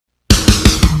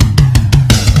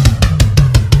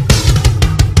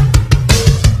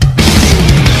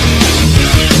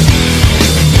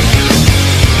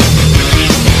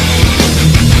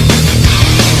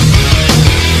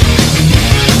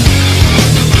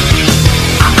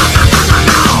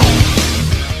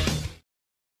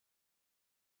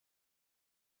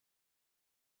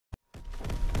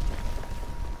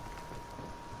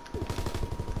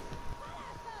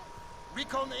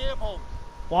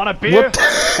Want a beer? What the,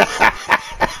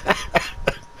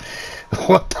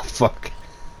 what the fuck?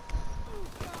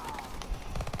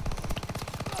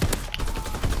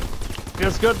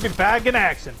 Feels good to be back in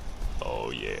action.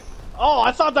 Oh, yeah. Oh,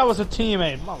 I thought that was a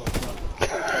teammate. Motherfucker.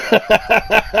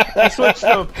 I switched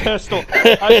to a pistol.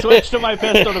 I switched to my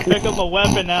pistol to pick up a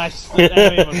weapon and the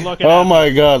enemy was looking at Oh me. my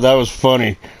god, that was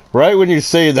funny. Right when you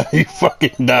say that, you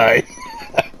fucking die.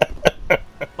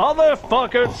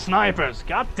 Motherfucker snipers.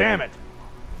 God damn it.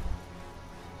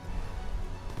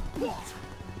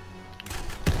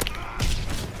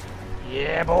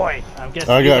 Yeah, boy. I'm guessing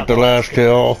I got the last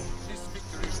kill.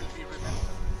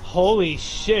 Holy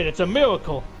shit, it's a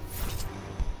miracle.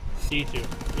 D2,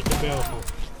 it's a miracle.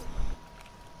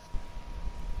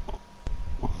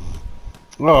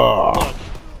 Oh.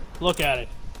 Look at it.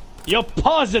 You're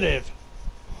positive.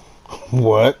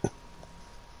 What?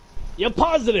 You're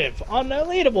positive on the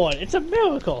leaderboard. It's a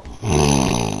miracle.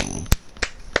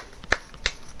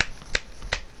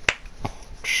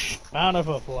 Round of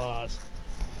applause.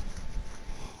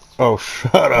 Oh,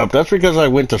 shut up. That's because I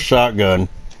went to shotgun.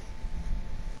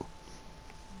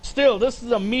 Still, this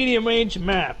is a medium range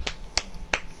map.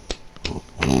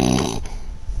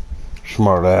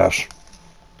 Smart ass.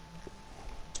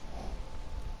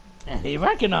 And he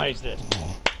recognized it.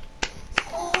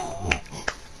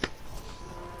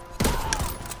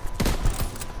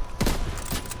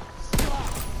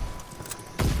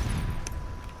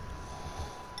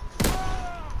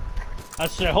 I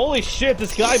said, holy shit,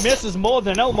 this guy misses more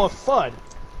than Elmer Fudd.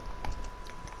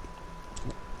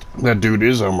 That dude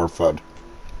is Elmer Fudd.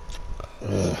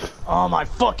 Oh my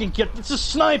fucking kid, it's a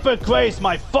sniper grazed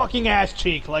my fucking ass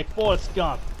cheek like Forrest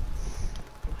Gump.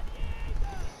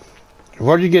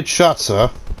 Where'd you get shot,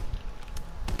 sir?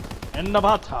 In the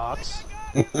buttocks.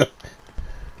 I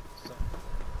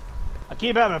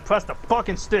keep having to press the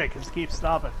fucking stick and keep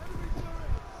stopping.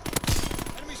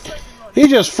 He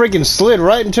just freaking slid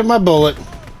right into my bullet.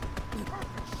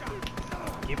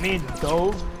 You mean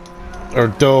dove? Or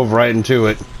dove right into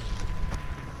it.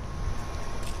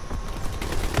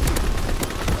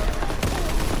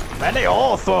 Man, they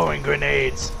all throwing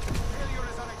grenades.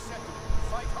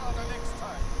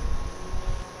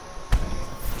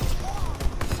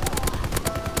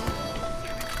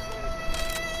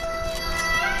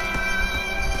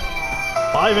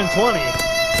 $5 and 20.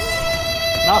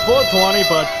 Not 420,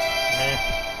 but eh.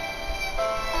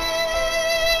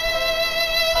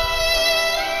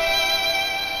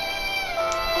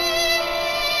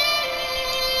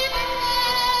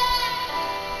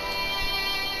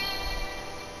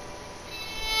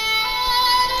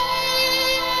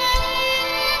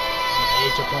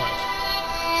 Major point.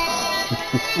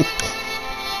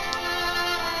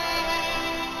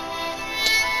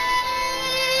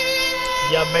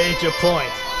 Yeah, major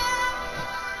point.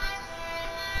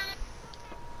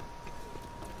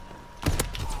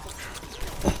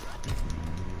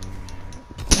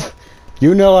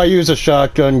 You know I use a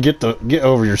shotgun. Get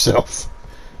over yourself.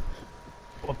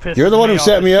 You're the one who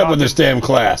set me up with this damn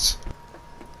class.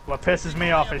 What pisses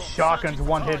me off is shotguns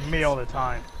one-hit me all the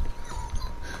time.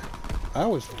 I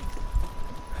was.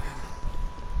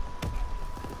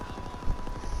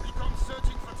 Become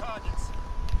searching for targets.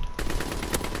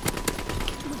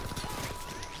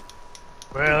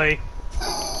 Really?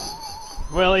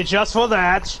 Really, just for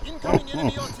that? Incoming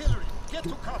enemy artillery. Get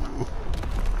to cover.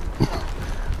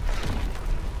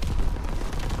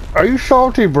 Are you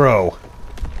salty, bro?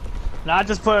 Not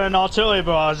just put an artillery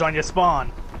barrage on your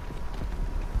spawn.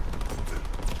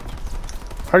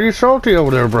 Are you salty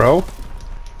over there, bro?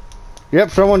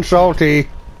 Yep, someone's salty.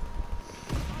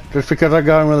 Just because I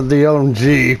got him with the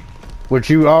LMG, which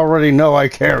you already know I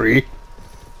carry.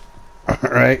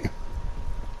 Alright.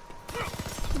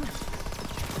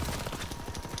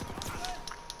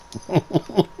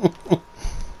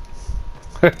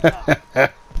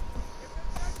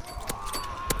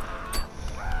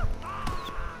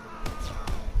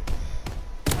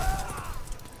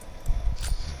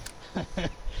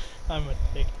 I'm a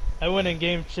dick. I went in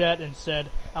game chat and said,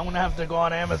 I'm gonna have to go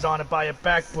on Amazon and buy a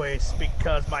back brace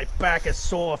because my back is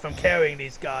sore from carrying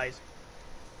these guys.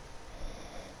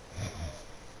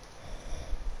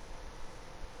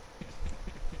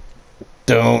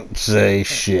 Don't say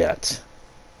shit.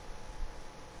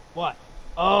 What?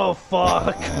 Oh,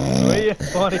 fuck. Were you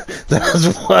funny?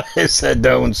 That's why I said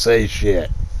don't say shit.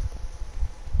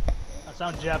 That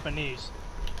sounds Japanese.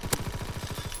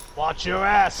 Watch your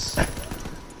ass.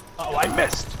 Oh, I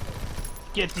missed.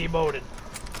 Get demoted.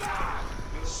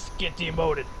 Get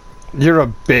demoted. You're a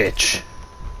bitch.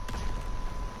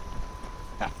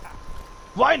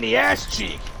 Right in the ass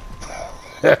cheek.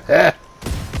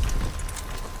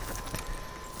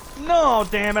 No,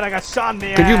 damn it, I got shot in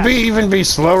the Could ass. you even be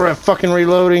slower at fucking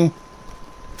reloading?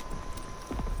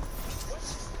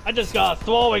 I just got a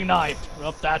throwing knife.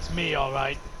 Well, that's me,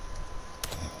 alright.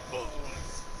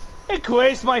 It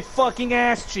grazed my fucking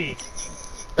ass cheek.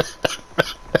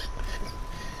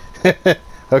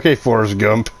 Okay, Forrest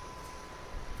Gump.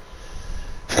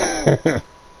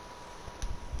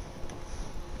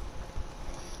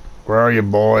 Where are you,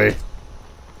 boy?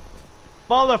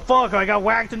 Motherfucker, I got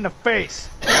whacked in the face.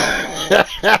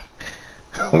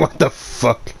 What the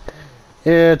fuck?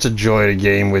 It's a joy to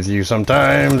game with you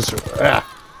sometimes. Ah.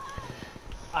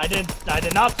 I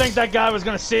did not think that guy was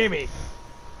gonna see me.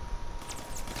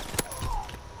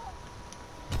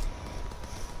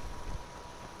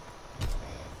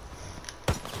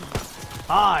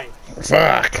 Hi.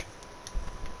 Fuck.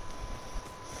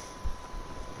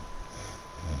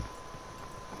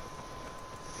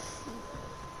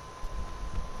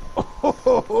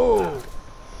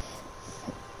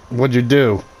 What'd you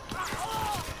do?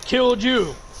 Killed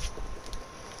you.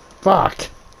 Fuck.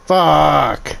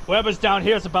 Fuck. Whoever's down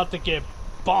here is about to get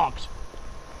bonked.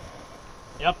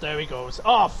 Yep, there he goes.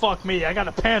 Oh, fuck me, I got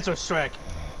a Panzer Strike.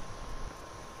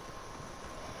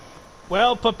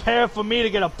 Well, prepare for me to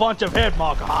get a bunch of head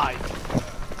marker hide.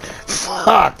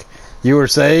 Fuck. You were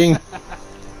saying?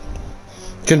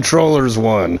 Controllers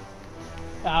won.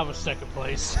 I was second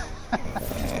place.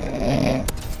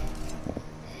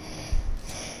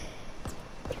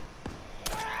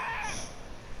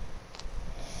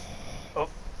 Oh,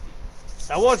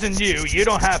 that wasn't you. You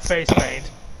don't have face paint.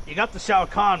 You got the Shao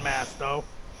Kahn mask, though.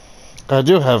 I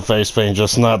do have face paint,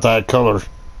 just not that color.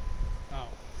 Oh.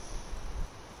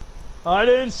 I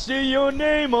didn't see your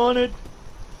name on it.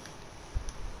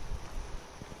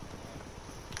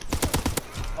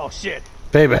 Oh, shit.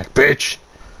 Payback, bitch.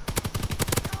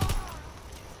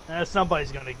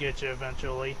 Somebody's gonna get you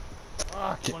eventually.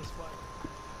 Fuck it. One spot.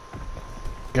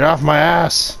 Get off my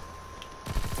ass.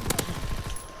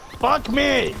 Fuck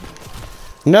me!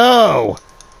 No!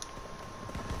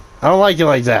 I don't like you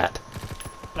like that.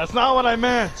 That's not what I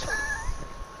meant.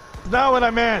 That's not what I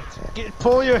meant.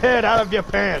 Pull your head out of your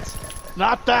pants.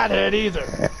 Not that head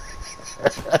either.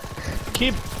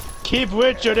 Keep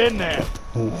Richard in there.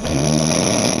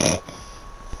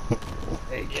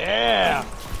 Yeah.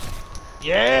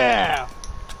 Yeah.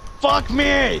 Fuck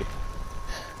me.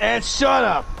 And shut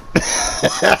up.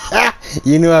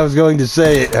 You knew I was going to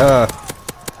say it, huh?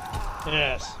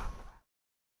 Yes.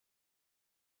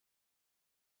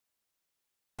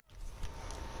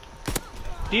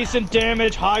 Decent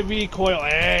damage, high recoil.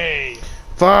 Hey.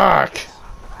 Fuck.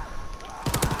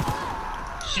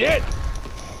 Shit.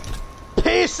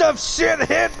 Piece of shit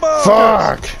hitbox.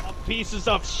 Fuck. Pieces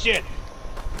of shit.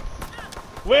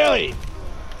 Willie.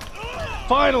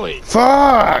 Finally.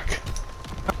 Fuck.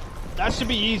 That should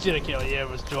be easy to kill. Yeah, it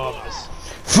was Jarvis.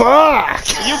 Fuck.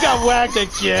 You got whacked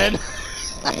again.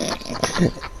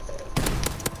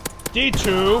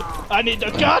 D2. I need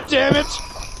to. God damn it.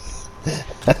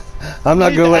 I'm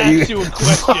not gonna let you. Ask you a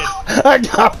question. I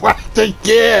got whacked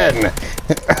again.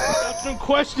 Got some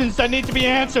questions that need to be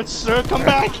answered, sir. Come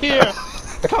back here.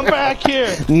 Come back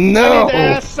here. No. I need to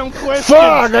ask some questions.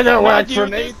 Fuck! I got whacked for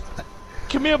Nate.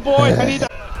 Come here, boy. I need to.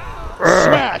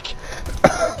 Smack.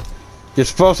 You're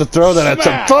supposed to throw that at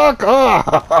Smack. some. Fuck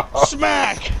off.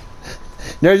 Smack.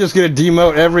 You're just gonna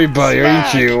demote everybody,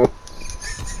 Smack. aren't you?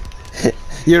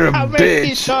 You're a How many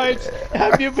bitch. times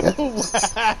have you been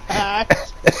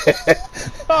whacked?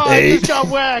 Oh, I Eight. just got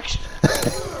whacked.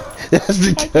 That's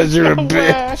because you're a got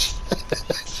bitch.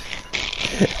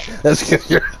 That's because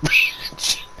you're a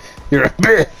bitch. You're a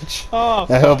bitch. Oh,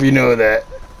 I hope you know that.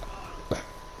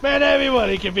 man,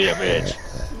 everybody can be a bitch.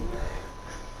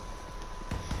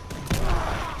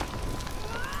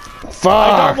 Fuck.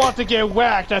 I don't want to get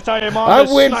whacked. That's how I'm on I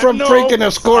this went from no, freaking a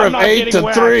score I'm of not 8 getting to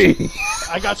whacked. 3.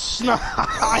 I got sniped.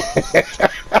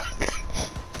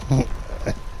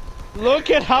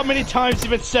 Look at how many times you've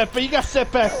been set back. You got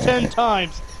set back 10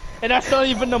 times. And that's not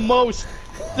even the most.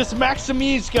 This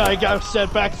Maximese guy got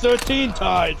set back 13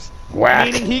 times.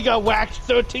 Whack. Meaning he got whacked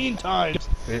 13 times.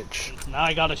 Bitch. Now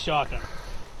I got a shotgun.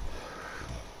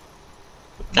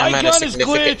 I'm My at a gun is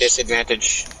significant glitched.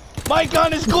 disadvantage. My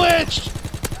gun is glitched.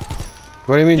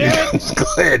 What do you mean Damn you're it.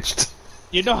 glitched?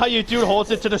 You know how your dude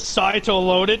holds it to the side to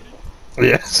load it?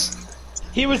 Yes.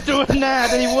 He was doing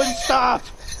that and he wouldn't stop.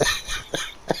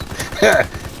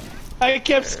 I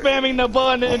kept spamming the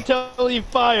button until he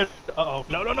fired. Uh-oh.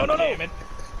 No, no, no, no, no. Damn it.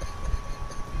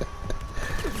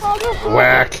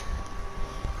 Whack.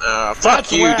 Fuck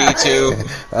That's you, whack.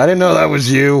 D2. I didn't know that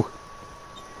was you.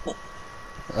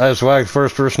 That's whack,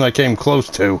 first person I came close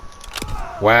to.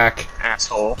 Whack.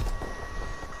 Asshole.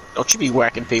 Don't you be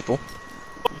whacking people.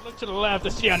 Look to the left to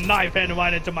see a knife heading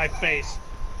right into my face.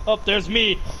 Oh, there's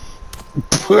me.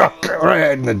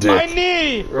 Right in the dick. My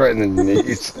knee! Right in the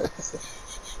knees.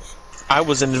 I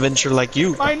was an adventure like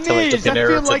you. My until I knees! took an I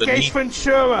arrow feel to like the Ace knee.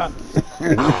 Ventura.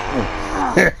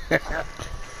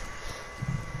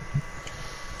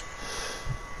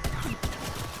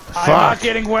 I'm not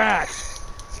getting whacked.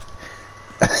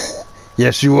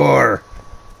 Yes, you are.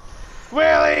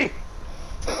 Willie!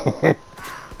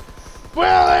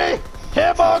 Willie!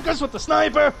 Hitbonkers with the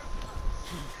sniper!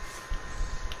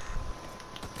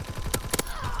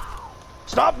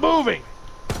 Stop moving!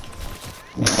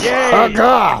 Yay! Fuck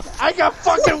off! I got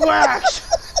fucking whacked!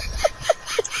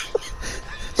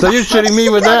 So you're shitting me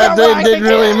with I that? got That whacked didn't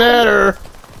really again. matter.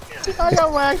 I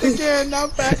got whacked again.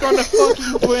 I'm back on the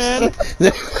fucking win.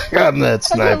 I'm that I can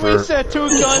sniper. reset 2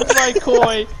 guns right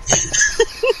koi.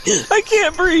 I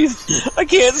can't breathe. I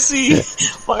can't see.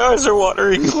 My eyes are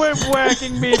watering. Quit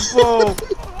whacking me, fool.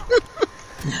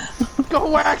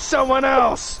 Go whack someone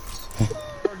else.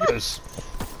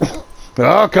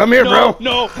 Oh, come here, No, bro.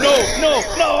 no, no, no,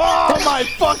 no. Oh my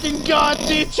fucking god,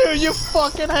 teacher, you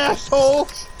fucking asshole.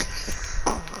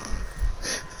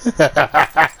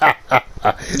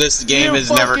 This game You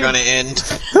is never fucking- gonna end.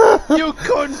 You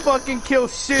couldn't fucking kill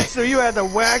shit, so you had to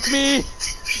whack me.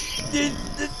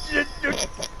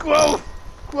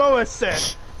 Grow a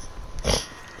set.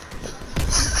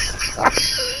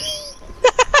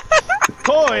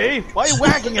 Koi, why are you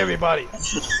whacking everybody?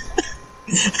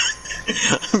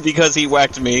 Because he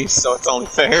whacked me, so it's only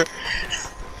fair.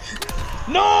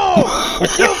 No!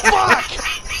 You fuck!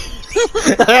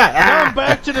 Now I'm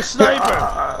back to the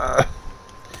sniper.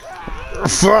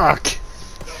 Fuck.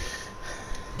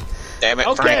 Damn it,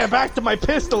 Okay, Frank. I'm back to my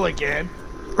pistol again.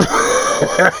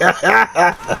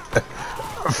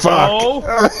 Fuck.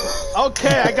 Oh.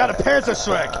 Okay, I got a Panzer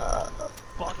Shrek.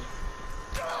 Fuck.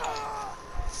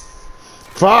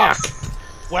 Fuck.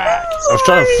 Whack. I was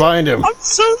trying to find him. I'm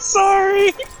so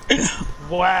sorry.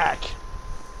 Whack.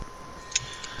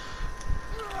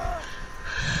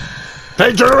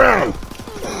 Hey, turn around.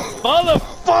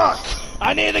 Motherfuck!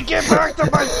 I need to get back to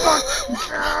my fuck.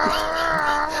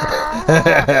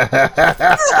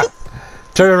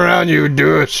 Turn around, you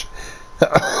douche.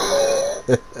 That's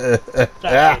it. He's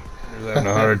having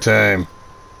a hard time.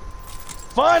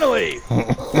 Finally!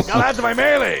 Got out to my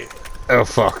melee. Oh,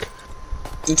 fuck.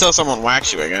 Until someone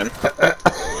whacks you again.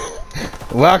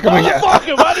 Welcome again.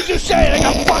 Motherfucker, why did you say it? I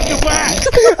got fucking whacked.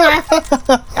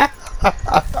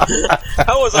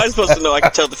 How was I supposed to know I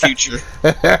could tell the future?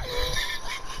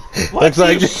 What Looks do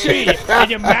like- you see in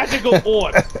your magical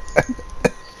orb?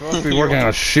 Supposed to be working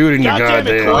on shooting you, God damn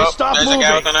it, goddamn. Chris. Stop there's moving. a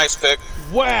guy with an ice pick.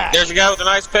 Whack. There's a guy with an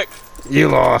ice pick. You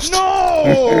lost.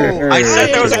 No! I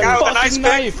said there was a That guy with an fucking ice pick.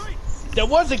 knife. There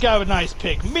was a guy with an ice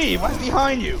pick. Me, right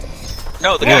behind you.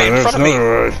 No, the guy Yeah, in that's front of me.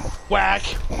 another right. Whack.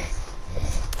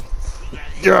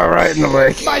 You're all right in the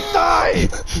leg. My thigh!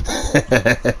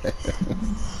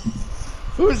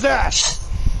 Who's that?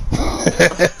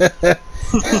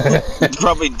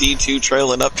 Probably D2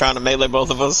 trailing up trying to melee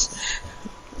both of us.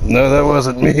 No, that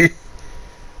wasn't me.